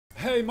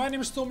Hey, my name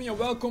is Tommy and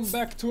welcome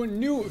back to a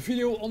new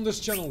video on this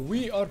channel.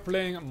 We are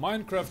playing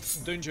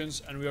Minecraft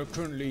Dungeons and we are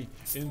currently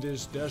in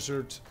this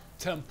desert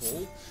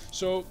temple.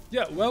 So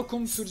yeah,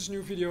 welcome to this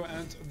new video,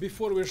 and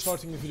before we're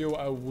starting the video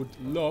I would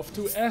love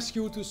to ask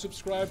you to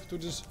subscribe to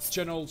this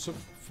channel.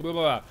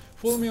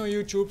 Follow me on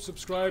YouTube,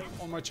 subscribe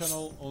on my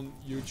channel on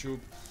YouTube,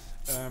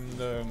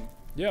 and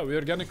yeah, we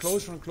are getting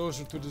closer and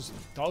closer to this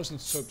 1000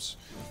 subs.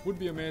 Would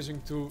be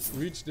amazing to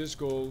reach this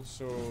goal,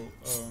 so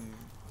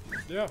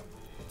yeah.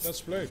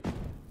 Let's play.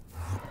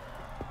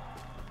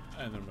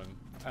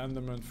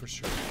 Enderman for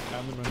sure.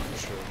 Enderman for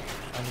sure.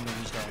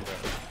 Enderman is down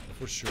there.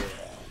 For sure.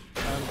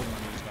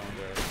 Enderman is down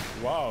there.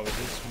 Wow,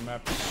 this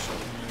map is so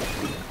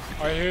amazing.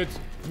 I hate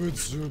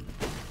what's up.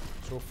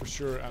 So for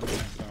sure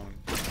Enderman is down.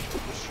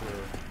 For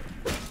sure.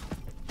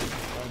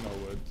 I know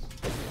it.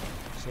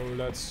 So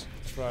let's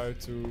try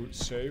to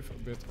save a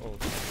bit of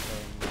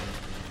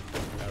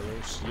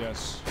arrows.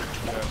 Yes.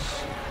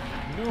 Yes.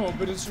 No,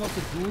 but it's not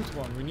the good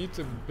one. We need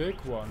the big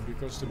one,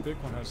 because the big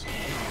one has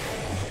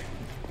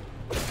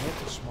not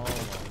the small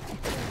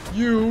one.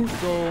 You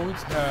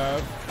don't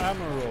have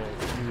emerald,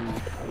 you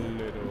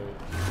little.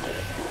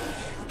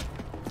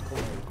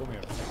 Come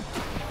here.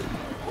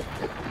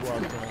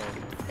 What the hell?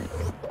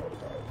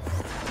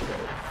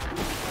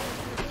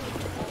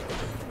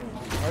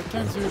 I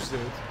can't use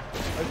it.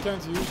 I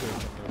can't use it.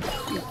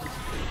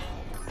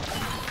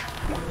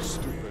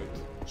 Stupid.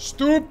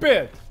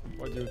 Stupid!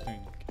 What do you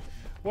think?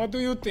 What do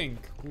you think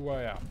who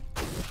I am?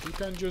 You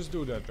can't just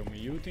do that to me.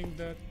 You think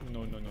that?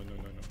 No.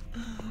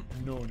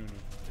 No.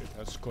 It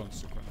has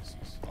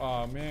consequences.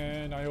 Ah,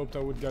 man, I hoped I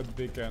would get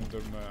big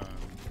Enderman.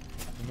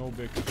 No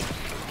big.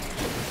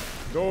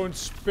 Don't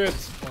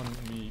spit on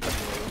me, bro.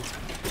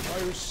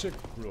 Are you sick,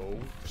 bro?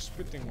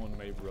 Spitting on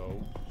me,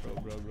 bro.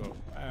 Bro.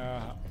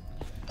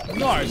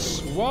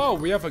 Nice! Wow,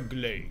 we have a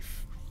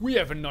glaive. We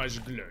have a nice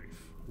glaive.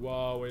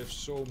 Wow, we have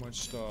so much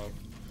stuff.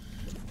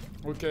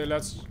 Okay,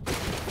 let's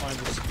find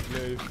this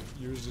glaive.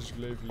 Use this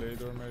glaive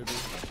later, maybe.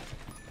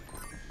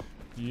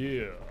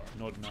 Yeah,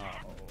 not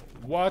now.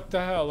 What the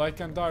hell? I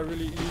can die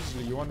really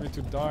easily. You want me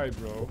to die,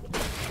 bro?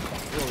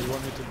 Bro, you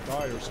want me to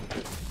die or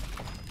something?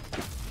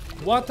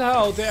 What the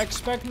hell? They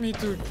expect me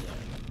to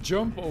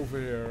jump over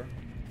here.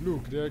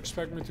 Look, they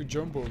expect me to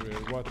jump over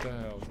here. What the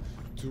hell?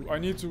 I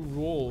need to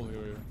roll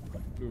here.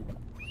 Look.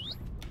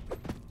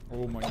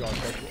 Oh my god.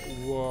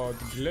 What?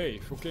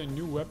 Glaive. Okay,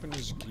 new weapon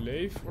is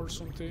glaive or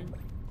something.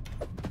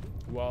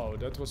 Wow,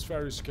 that was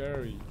very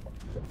scary.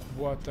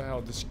 What the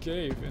hell? This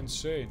cave,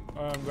 insane.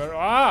 Where?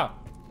 Ah!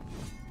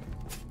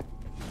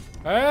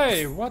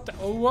 Hey, what?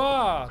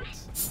 What?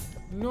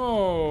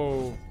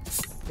 No.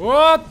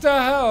 What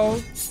the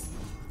hell?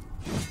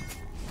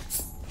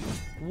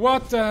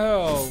 What the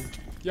hell?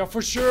 Yeah,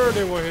 for sure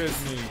they will hit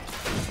me.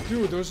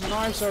 Dude, those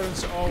knives are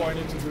insane. Oh, I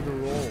need to do the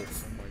roll.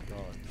 Oh my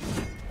god.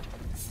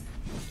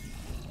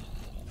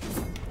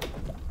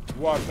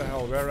 What the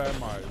hell? Where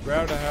am I?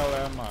 Where the hell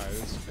am I?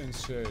 It's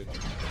insane.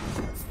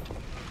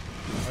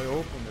 I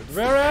opened it.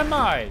 Where am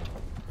I?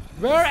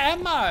 Where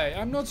am I?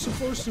 I'm not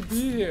supposed to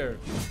be here.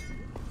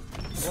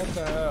 What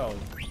the hell?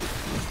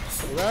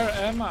 Where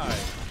am I?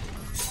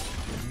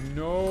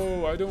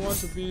 No, I don't want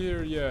to be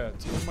here yet.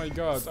 Oh my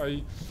god,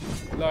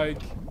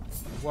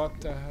 what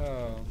the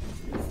hell?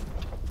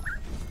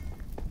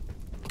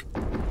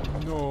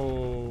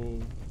 No.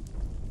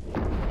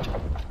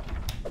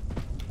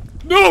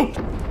 No!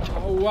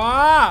 Oh,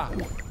 wow!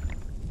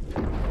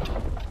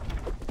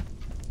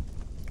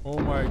 Oh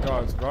my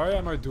god, why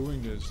am I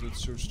doing this?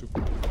 It's so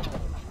stupid.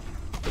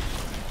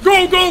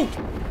 Go!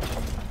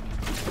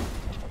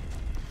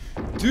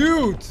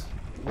 Dude!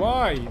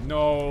 Why?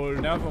 No,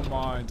 never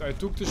mind. I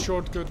took the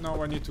shortcut,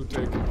 now I need to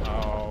take it.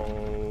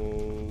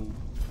 Ow.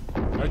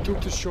 I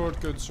took the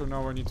shortcut, so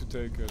now I need to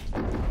take it.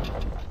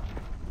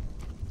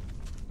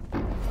 Oh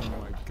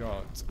my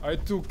god. I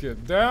took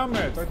it. Damn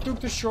it! I took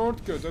the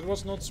shortcut. That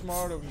was not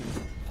smart of me.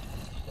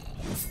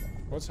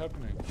 What's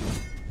happening?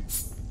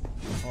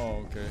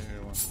 Oh, okay,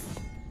 here one.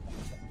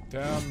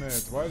 Damn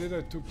it, why did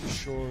I took the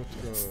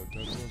shortcut?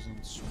 That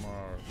wasn't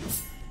smart.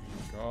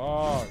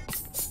 God.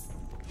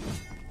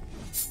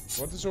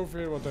 What is over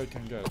here what I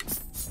can get?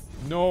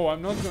 No,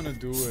 I'm not gonna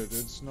do it.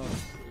 It's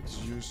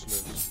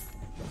useless.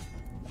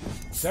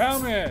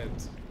 Damn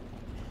it!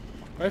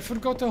 I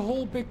forgot a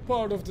whole big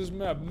part of this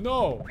map.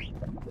 No!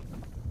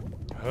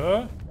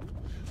 Huh?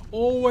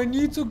 Oh, I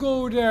need to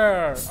go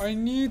there! I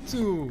need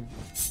to!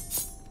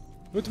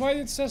 But why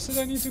it says that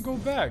I need to go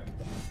back?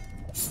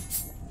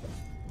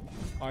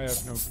 I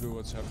have no clue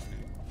what's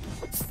happening.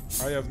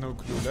 I have no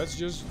clue. Let's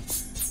just...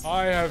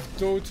 I have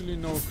totally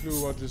no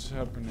clue what is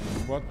happening.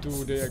 What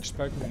do they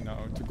expect me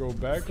now? To go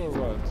back or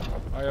what?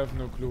 I have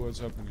no clue what's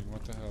happening.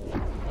 What the hell?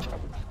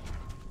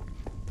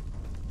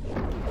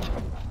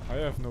 I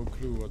have no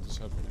clue what is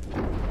happening.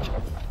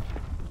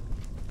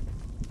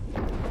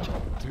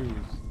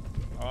 Dude.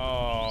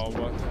 Oh,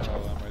 what the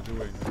hell am I doing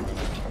with my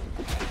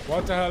life?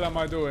 What the hell am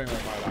I doing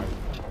with my life?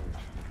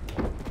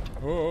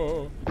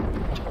 Oh.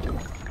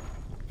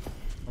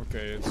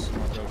 Okay, it's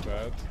not that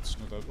bad. It's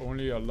not that...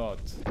 Only a lot.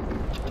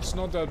 It's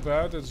not that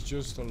bad, it's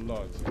just a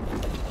lot.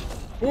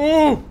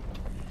 Ooh!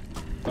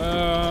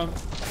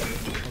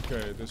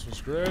 Okay, this was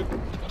great.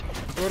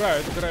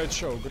 Alright, great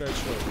show, great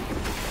show.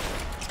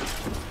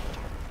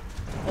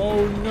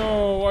 Oh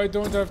no, I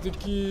don't have the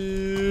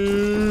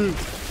key!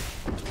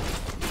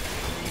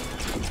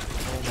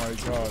 Oh my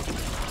god.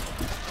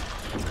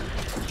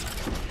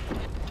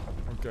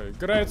 Okay,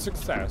 great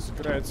success,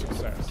 great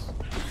success.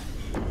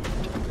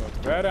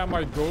 But where am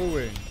I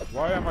going?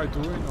 Why am I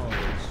doing all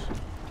this?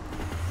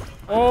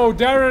 Oh,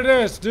 there it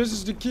is! This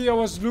is the key I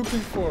was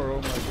looking for!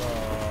 Oh my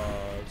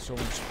god. So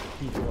much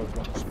people are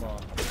gonna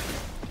spawn.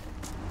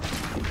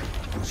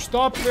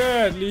 Stop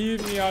it!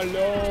 Leave me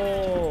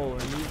alone!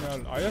 Leave me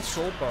alone. I have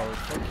soul power,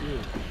 fuck you.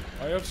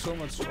 I have so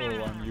much...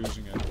 Oh, I'm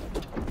using it.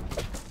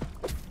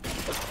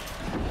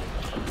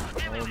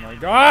 Oh my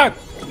god!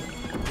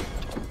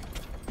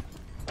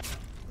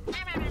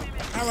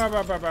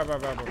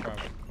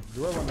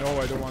 Do I want... No,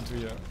 I don't want to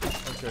yet.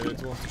 Okay,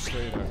 it wants to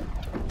stay there.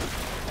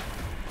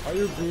 Are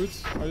you good?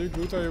 Are you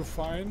good? Are you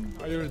fine?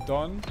 Are you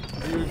done?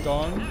 Are you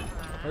done?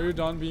 Are you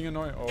done being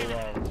annoying? Oh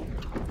wow.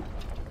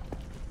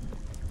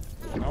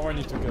 Now I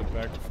need to get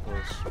back, of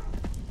course.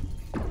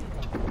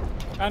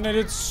 And then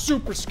it's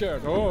super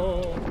scared.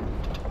 Oh.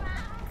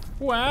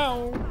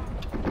 Wow.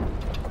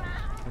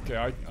 Okay,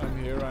 I'm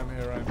here, I'm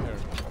here, I'm here.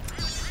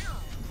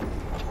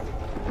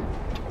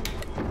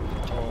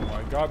 Oh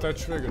my god, I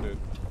triggered it.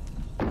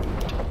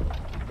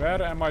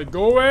 Where am I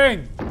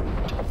going?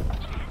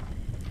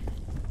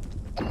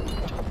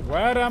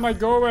 Where am I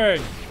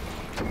going?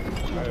 I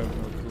have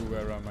no clue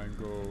where am I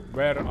going.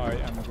 Where I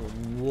am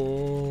going.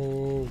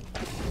 Whoa.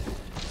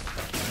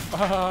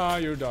 Ah,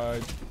 you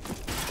died.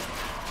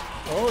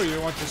 Oh, you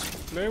want to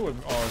play with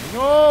me? Oh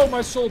no,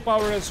 my soul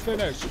power is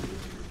finished.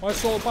 My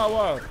soul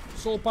power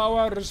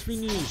is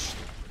finished.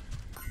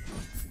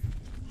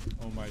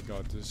 Oh my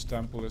god, this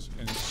temple is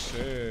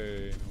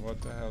insane.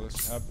 What the hell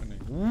is happening?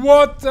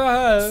 What the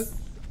hell?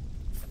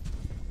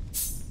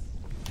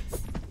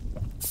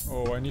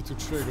 Oh, I need to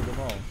trigger them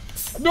all.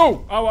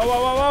 No! Ow, ow,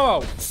 ow, ow,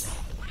 ow!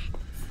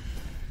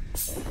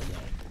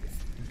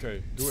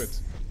 Okay, do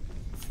it.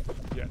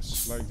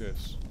 Yes, like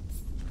this.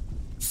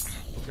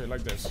 Okay,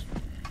 like this.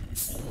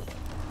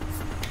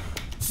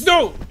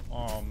 No!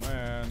 Oh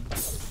man.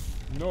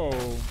 No.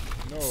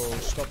 No.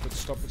 Stop it,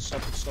 stop it,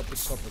 stop it, stop it,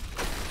 stop it.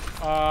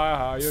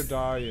 Ah, you're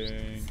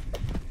dying.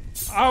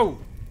 Ow!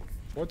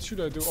 What should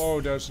I do?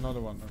 Oh, there's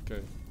another one.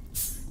 Okay.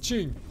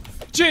 Ching!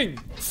 Ching!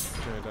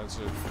 Okay, that's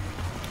it.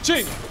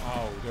 Ching!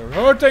 Ow, they're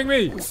hurting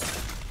me!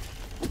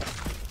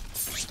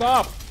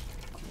 Stop!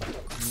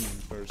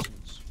 Mean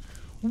persons.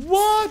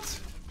 What?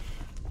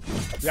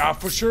 Yeah,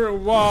 for sure.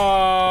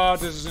 What?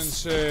 This is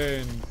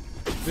insane.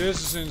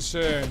 This is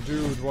insane,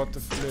 dude. What the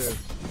flip?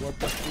 What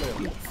the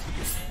flip?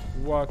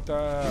 What the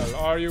hell?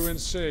 Are you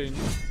insane?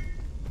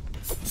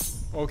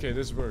 Okay,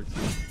 this worked.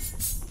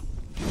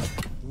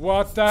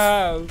 What the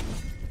hell?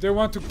 They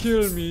want to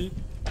kill me.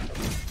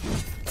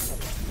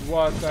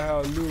 What the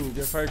hell, Luke?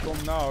 If I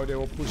come now, they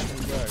will push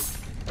me back.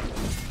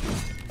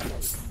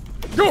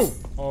 Go!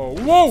 Oh,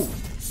 whoa!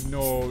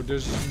 No,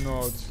 this is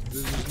not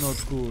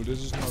cool. This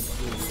is not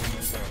cool. Oh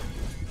my god.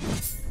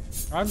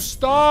 I'm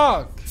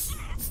stuck!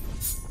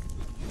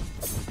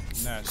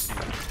 Nasty.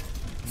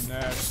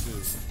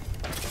 Nasty.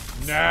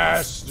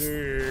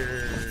 Nasty!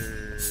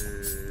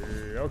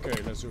 Okay,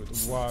 let's do it.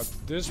 What?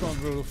 This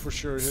one will for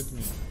sure hit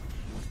me.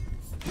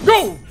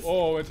 Go!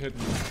 Oh, it hit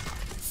me.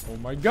 Oh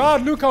my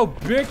god, look how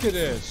big it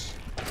is!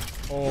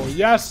 Oh,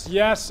 yes,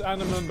 yes,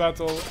 Enderman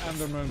battle,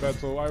 Enderman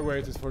battle. I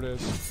waited for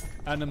this.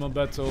 Animal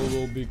battle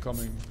will be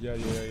coming. Yeah.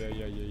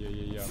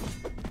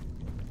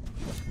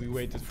 We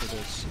waited for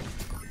this.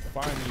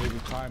 Finally, the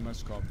time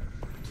has come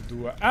to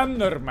do an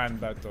Enderman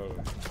battle.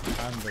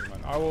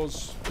 Enderman. I will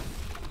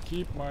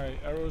keep my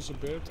arrows a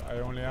bit. I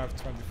only have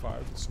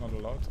 25. It's not a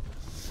lot.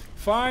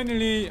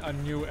 Finally, a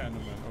new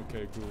Enderman.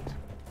 Okay, good.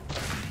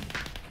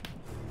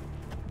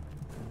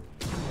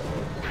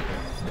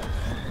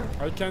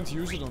 I can't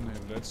use it on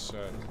him. That's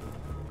sad.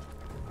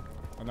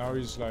 And now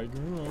he's like,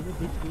 oh, I'm a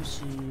big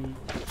pussy.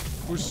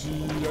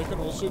 Pussy. I can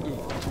also do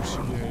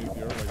pussy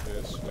behavior like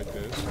this, like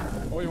this.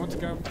 Oh, you want to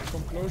come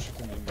closer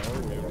to me? No,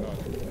 you're not.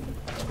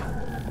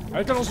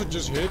 I can also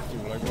just hit you,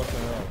 like what the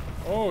hell?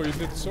 Oh, you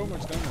did so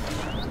much damage.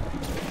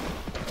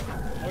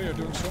 Oh, you're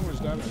doing so much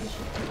damage.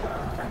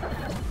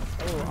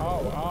 Oh,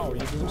 ow, ow,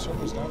 you're doing so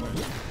much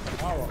damage.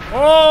 Ow.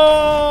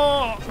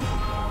 Oh!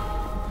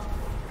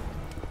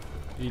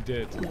 He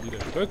did.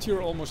 But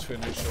you're almost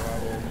finished, so I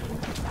will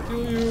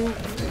kill you.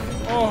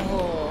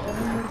 Oh,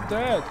 you're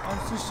dead. I'm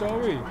so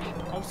sorry.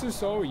 I'm so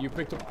sorry. You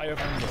picked up Eye of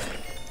Ender.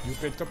 You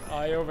picked up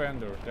Eye of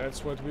Ender.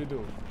 That's what we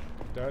do.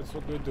 That's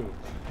what we do.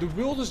 The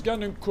world is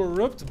getting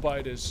corrupt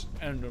by these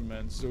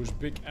Endermans, those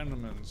big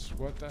Endermans.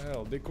 What the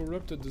hell? They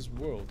corrupted this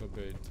world a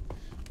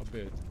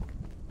bit.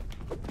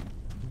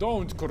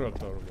 Don't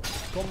corrupt our world.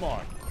 Come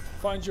on.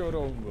 Find your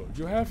own world.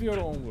 You have your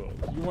own world.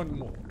 You want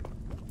more.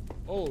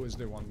 Always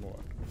they want more.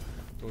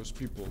 Those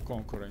people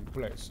conquering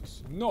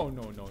places. No.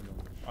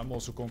 I'm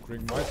also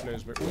conquering my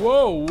place back.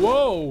 Whoa,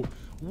 whoa!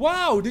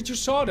 Wow, did you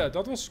saw that?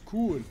 That was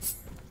cool.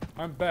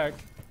 I'm back.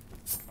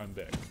 I'm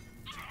back.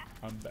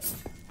 I'm back.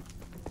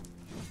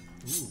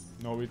 Ooh,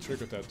 no, we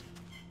triggered that.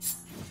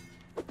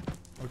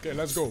 Okay,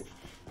 let's go.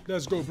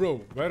 Let's go,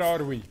 bro. Where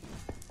are we?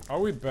 Are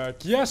we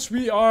back? Yes,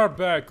 we are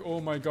back. Oh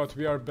my god,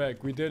 we are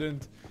back. We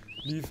didn't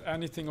leave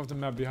anything of the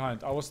map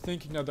behind. I was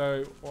thinking that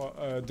I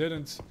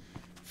didn't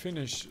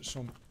finish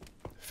some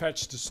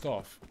fetch the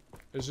stuff.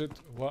 Is it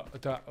what?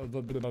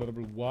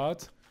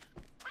 What?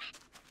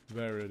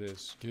 Where it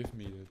is? Give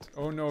me it.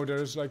 Oh no,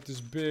 there's like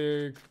this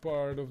big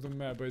part of the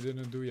map I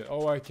didn't do yet.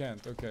 Oh, I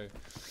can't. Okay.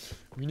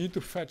 We need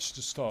to fetch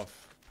the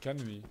stuff. Can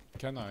we?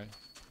 Can I?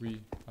 I.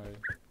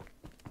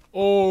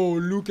 Oh,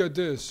 look at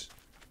this.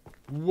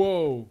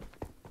 Whoa.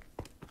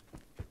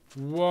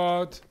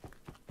 What?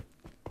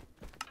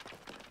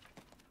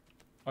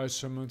 I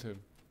summoned him.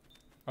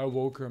 I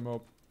woke him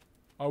up.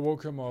 I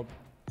woke him up.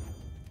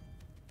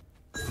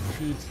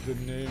 Feed the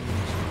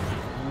Nameless.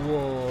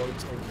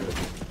 What? Okay.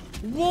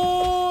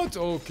 What?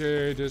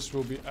 Okay, this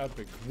will be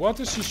epic. What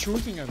is he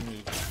shooting at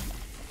me?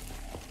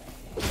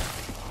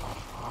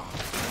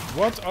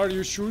 What are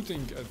you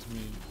shooting at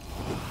me?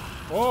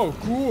 Oh,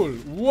 cool.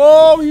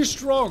 Whoa, he's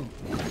strong.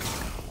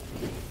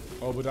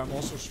 Oh, but I'm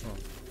also strong.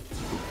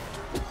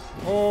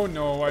 Oh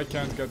no, I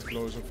can't get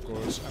close, of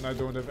course. And I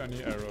don't have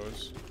any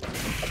arrows.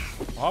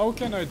 How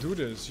can I do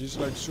this? He's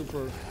like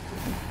super...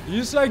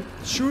 He's like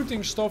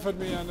shooting stuff at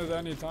me and at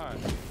any time.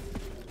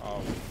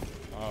 Ow.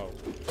 Ow.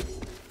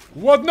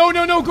 What? No,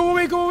 no, no! Go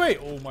away, go away!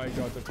 Oh my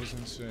god, that was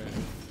insane.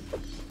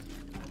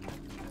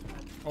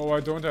 Oh, I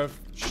don't have...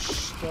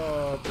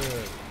 Stop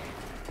it.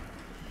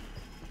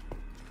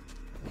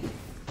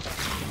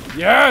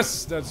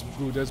 Yes! That's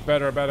good. That's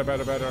better, better,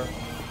 better, better.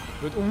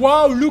 But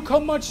wow, look how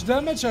much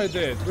damage I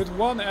did with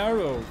one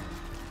arrow.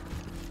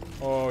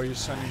 Oh, he's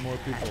sending more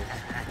people.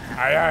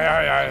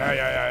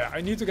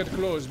 I need to get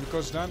close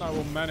because then I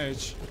will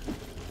manage.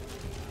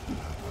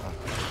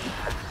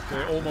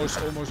 Okay, almost,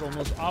 almost,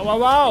 almost. Ow,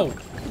 ow, ow!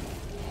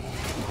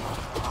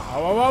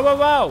 Ow, ow, ow,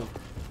 ow, ow!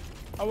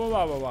 Ow, ow,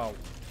 ow, ow, ow.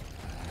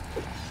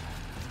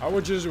 I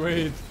would just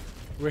wait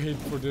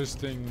for this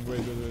thing.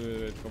 Wait.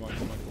 Come on,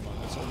 come on, come on.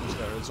 It's almost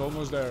there. It's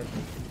almost there.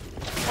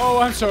 Oh,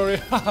 I'm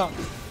sorry.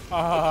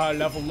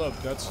 Level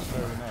up. That's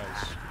very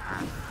nice.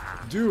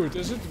 Dude,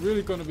 is it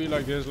really gonna be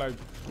like this? Like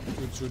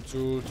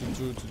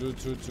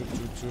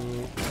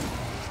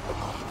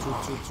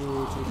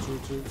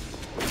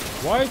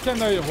Why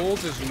can't I hold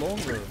this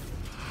longer?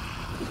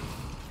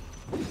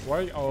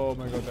 Why? Oh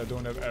my god, I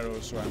don't have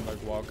arrows, so I'm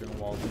like walking.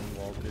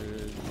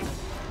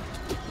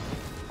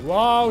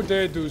 Wow,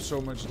 they do so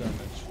much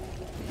damage.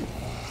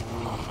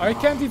 I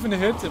can't even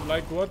hit him.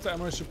 Like, what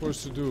am I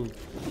supposed to do?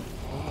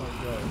 Oh my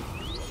god.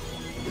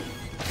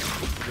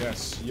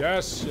 Yes,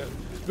 yes, yes.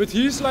 But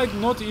he's like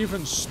not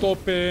even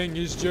stopping.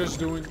 He's just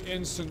doing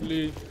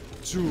instantly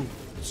two.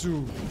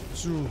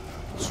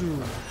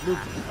 Look,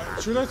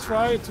 should I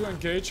try to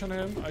engage on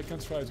him? I can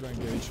try to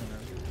engage on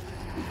him.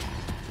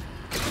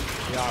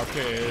 Yeah,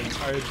 okay,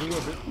 I do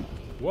a bit.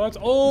 What?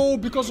 Oh,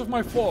 because of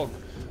my fog.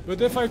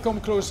 But if I come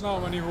close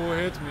now and he will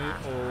hit me.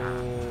 Oh.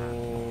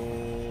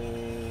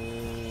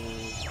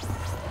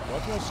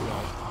 What was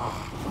that?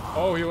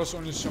 Oh, he was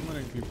only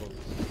summoning people.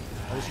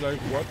 I was like,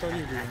 what are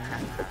you doing?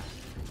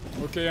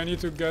 Okay, I need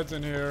to get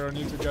in here. I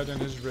need to get in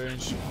his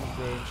range.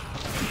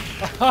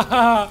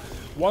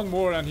 One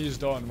more and he's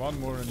done. One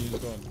more and he's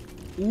done.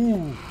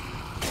 Ooh.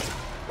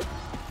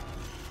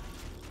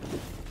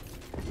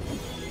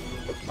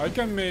 I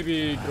can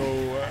maybe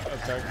go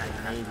attack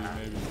him.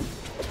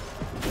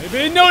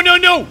 Maybe.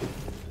 No!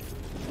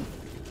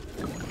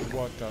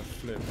 What the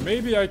flip?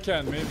 Maybe I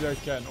can.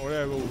 Or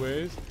I will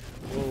wait.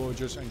 Or we'll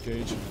just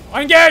engage him.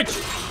 Engage!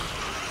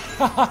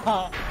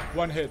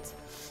 One hit.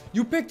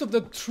 You picked up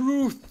the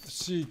Truth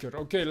Seeker.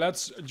 Okay,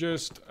 let's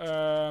just...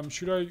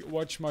 should I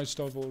watch my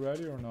stuff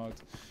already or not?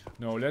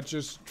 No, let's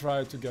just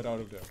try to get out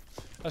of there.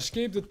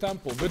 Escape the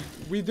temple. But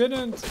we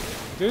didn't...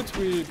 Did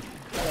we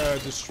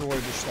destroy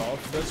the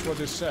stuff? That's what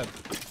they said.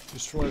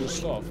 Destroy the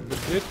stuff. But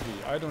did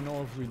we? I don't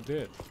know if we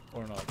did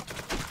or not.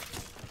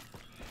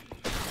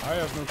 I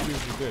have no clue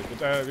if we did.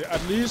 But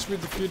at least we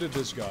defeated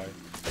this guy.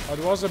 It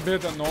was a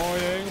bit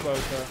annoying,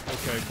 but...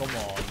 okay, come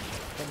on.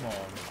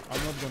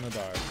 I'm not gonna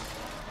die.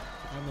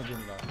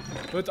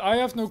 But I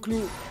have no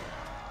clue.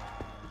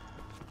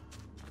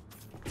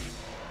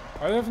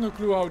 I have no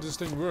clue how this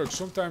thing works.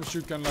 Sometimes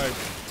you can like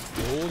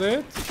hold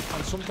it,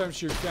 and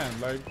sometimes you can't.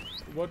 Like,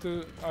 what?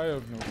 I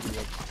have no clue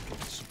what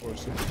it's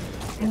supposed to be.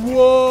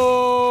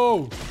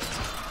 Whoa!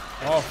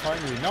 Oh,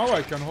 finally! Now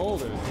I can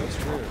hold it. That's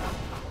weird.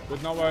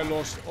 But now I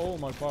lost all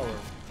my power.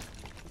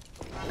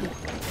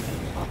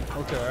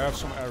 Okay, I have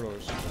some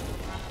arrows.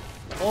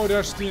 Oh,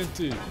 there's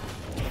TNT.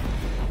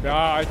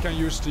 Yeah, I can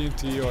use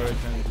TNT or I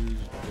can use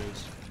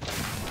this.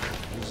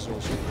 This is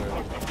also great.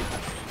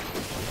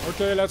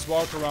 Okay, let's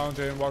walk around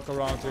him,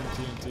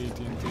 TNT.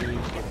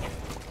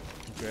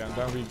 Okay, and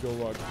then we go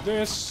like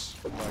this.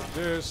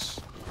 Then it's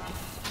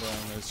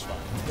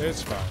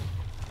fine.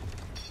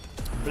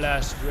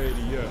 Blast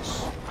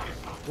radius.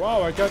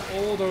 Wow, I got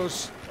all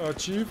those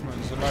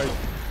achievements and like,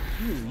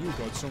 you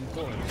got some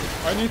coins.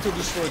 I need to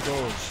destroy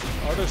those.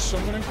 Are there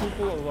summoning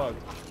people or what?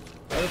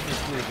 I have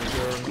no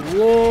clue, but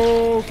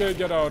whoa, okay,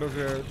 get out of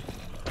here.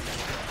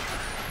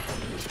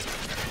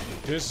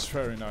 This is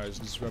very nice,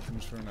 this weapon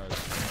is very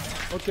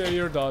nice. Okay,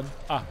 you're done.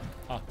 I'm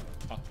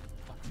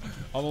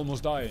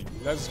almost dying.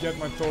 Let's get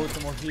my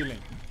totem of healing.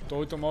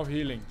 Totem of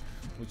healing.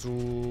 Okay,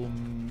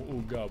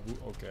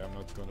 I'm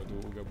not gonna do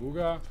Ooga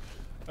Booga.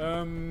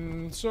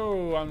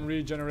 So I'm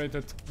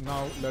regenerated.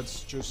 Now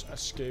let's just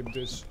escape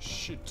this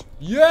shit.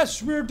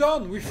 Yes, we're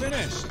done. We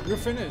finished. We're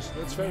finished.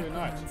 That's very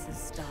nice.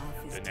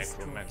 The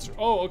necromancer.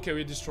 Oh, okay,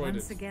 we destroyed it.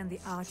 Once again, the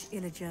arch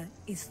illager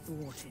is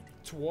thwarted.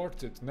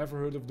 Thwarted. Never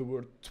heard of the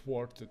word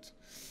thwarted,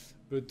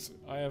 but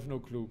I have no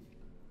clue.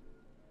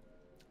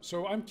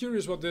 So I'm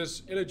curious what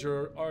this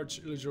illager, arch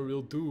illager,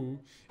 will do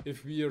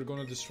if we are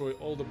gonna destroy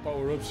all the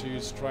power-ups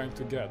he's trying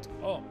to get.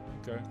 Oh,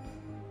 okay.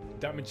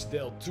 Damage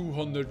dealt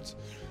 200.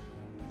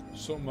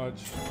 So much.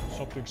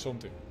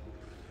 Something.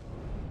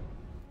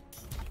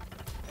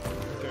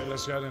 Okay,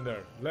 let's get in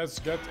there. Let's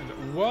get in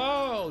there.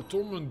 Wow!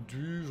 Torment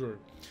Duver.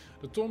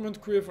 The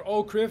Torment Quiver.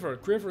 Oh, Quiver.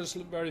 Quiver is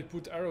where you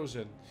put arrows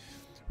in.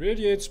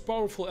 Radiates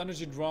powerful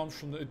energy drawn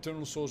from the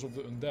eternal source of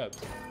the undead.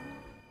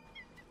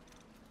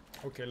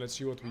 Okay, let's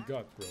see what we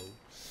got, bro.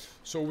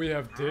 So we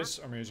have this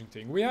amazing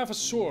thing. We have a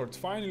sword.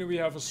 Finally, we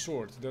have a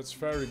sword. That's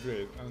very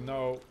great. And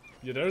now,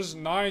 yeah, there's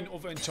 9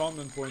 of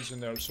enchantment points in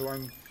there. So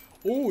I'm...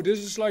 Oh, this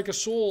is like a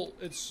soul.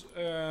 It's,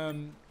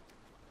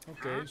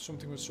 okay,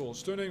 something with soul.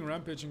 Stunning,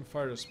 rampaging,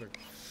 fire aspect.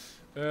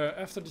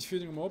 After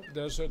defeating a mob,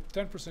 there's a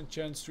 10%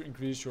 chance to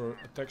increase your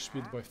attack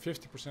speed by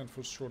 50%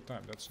 for a short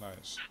time. That's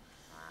nice.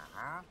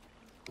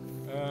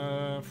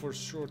 For a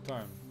short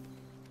time.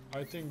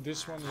 I think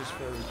this one is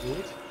very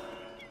good.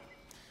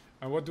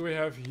 And what do we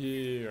have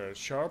here?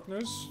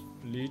 Sharpness,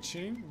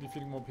 leeching.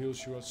 Defeating mob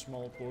heals you a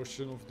small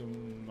portion of the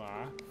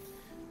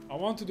I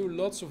want to do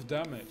lots of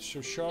damage,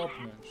 so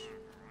sharpness.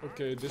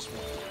 Okay, this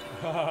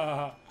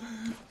one.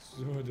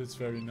 So that's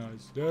very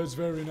nice. That's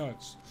very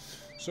nice.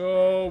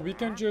 So we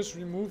can just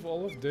remove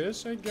all of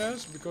this, I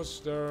guess,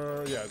 because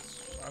they're, yeah,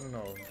 I don't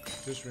know.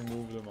 Just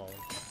remove them all.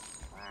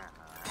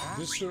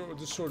 This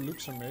sword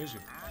looks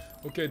amazing.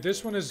 Okay,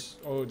 this one is,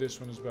 oh, this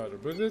one is better,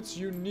 but it's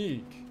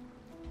unique.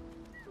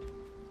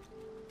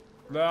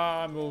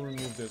 Nah, we'll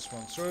remove this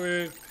one.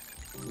 Sorry.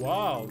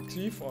 Wow,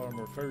 thief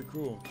armor, very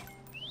cool.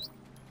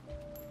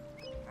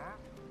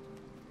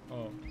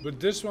 Oh, but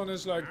this one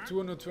is like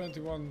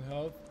 221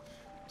 health,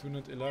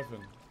 211.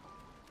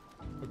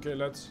 Okay,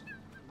 let's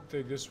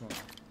take this one.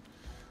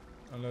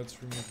 And let's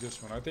remove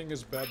this one. I think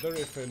it's better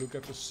if I look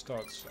at the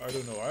stats. I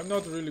don't know. I'm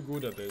not really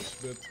good at this,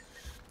 but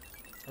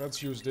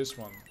let's use this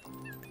one.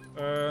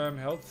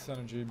 Health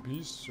energy,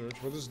 beast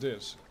search. What is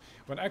this?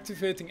 When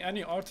activating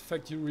any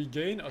artifact, you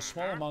regain a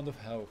small amount of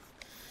health.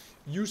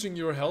 Using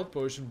your health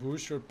potion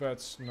boosts your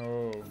pets.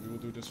 No, we will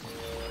do this one.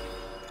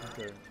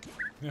 Okay.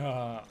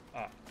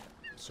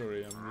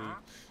 Sorry, I'm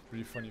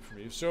really funny for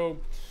me. So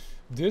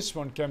this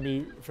one can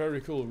be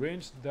very cool.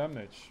 Ranged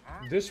damage.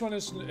 This one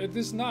is, it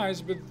is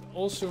nice, but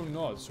also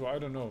not. So I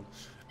don't know.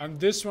 And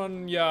this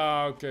one,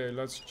 yeah, okay.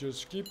 Let's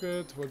just keep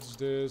it. What's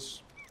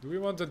this? Do we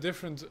want a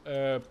different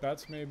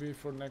pet maybe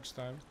for next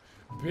time?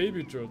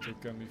 Baby turtle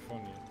can be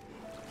funny.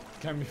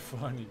 Can be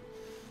funny.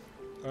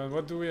 And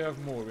what do we have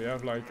more? We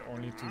have like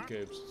only 2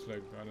 capes. It's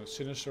like, I don't know,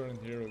 sinister and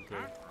hero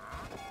cape.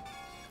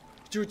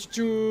 Choo choo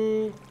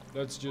choo!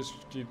 Let's just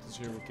keep this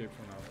hero cape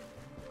for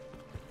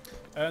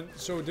now. And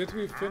so did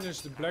we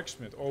finish the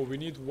blacksmith? Oh, we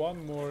need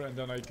 1 more and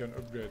then I can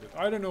upgrade it.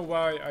 I don't know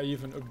why I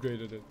even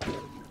upgraded it.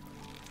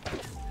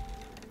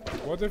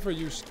 What if I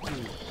used 2?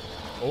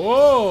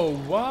 Oh,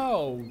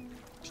 wow!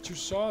 Did you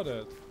saw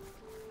that?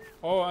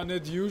 Oh, and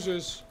it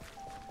uses...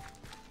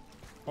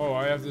 Oh,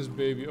 I have this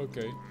baby,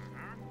 okay.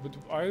 But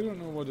I don't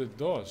know what it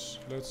does.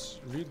 Let's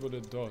read what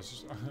it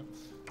does.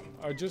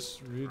 I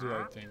just read it,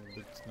 I think,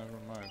 but never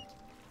mind.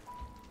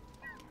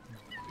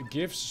 It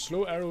gives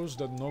slow arrows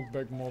that knock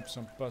back mobs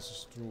and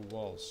passes through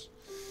walls.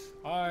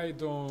 I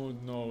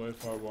don't know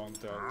if I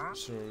want that.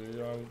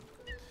 Sorry.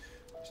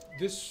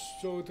 This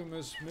totem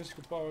has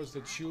mystical powers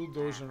that shield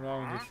those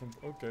around it from...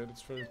 Okay,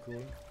 that's very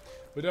cool.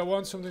 But I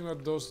want something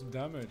that does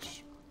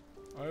damage.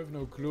 I have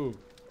no clue.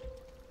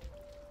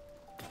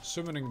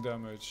 Summoning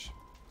damage.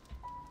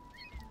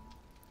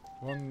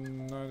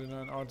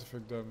 199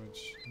 artifact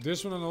damage.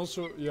 This one and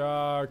also...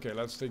 Yeah, okay,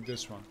 let's take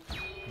this one.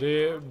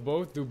 They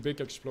both do big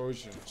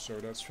explosions, so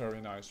that's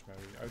very nice,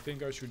 maybe. I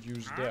think I should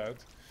use that.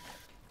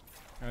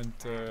 And,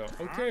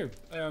 okay.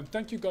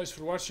 Thank you guys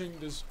for watching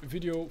this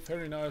video.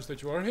 Very nice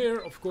that you are here,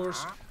 of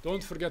course.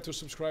 Don't forget to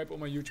subscribe on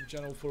my YouTube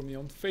channel, follow me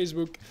on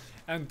Facebook.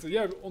 And,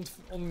 yeah, on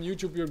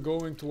YouTube we're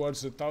going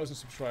towards 1,000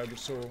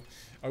 subscribers. So,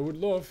 I would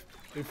love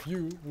if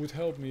you would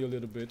help me a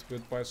little bit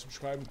by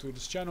subscribing to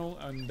this channel.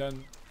 And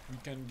then... we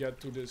can get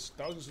to this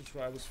 1,000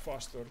 subscribers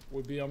faster,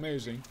 would be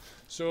amazing.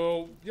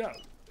 So yeah,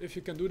 if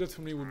you can do that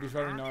for me, would be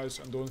very nice.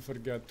 And don't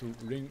forget to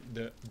ring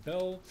the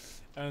bell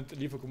and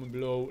leave a comment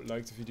below,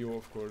 like the video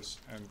of course,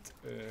 and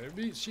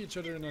we see each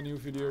other in a new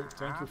video.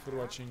 Thank you for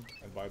watching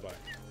and bye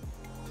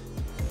bye.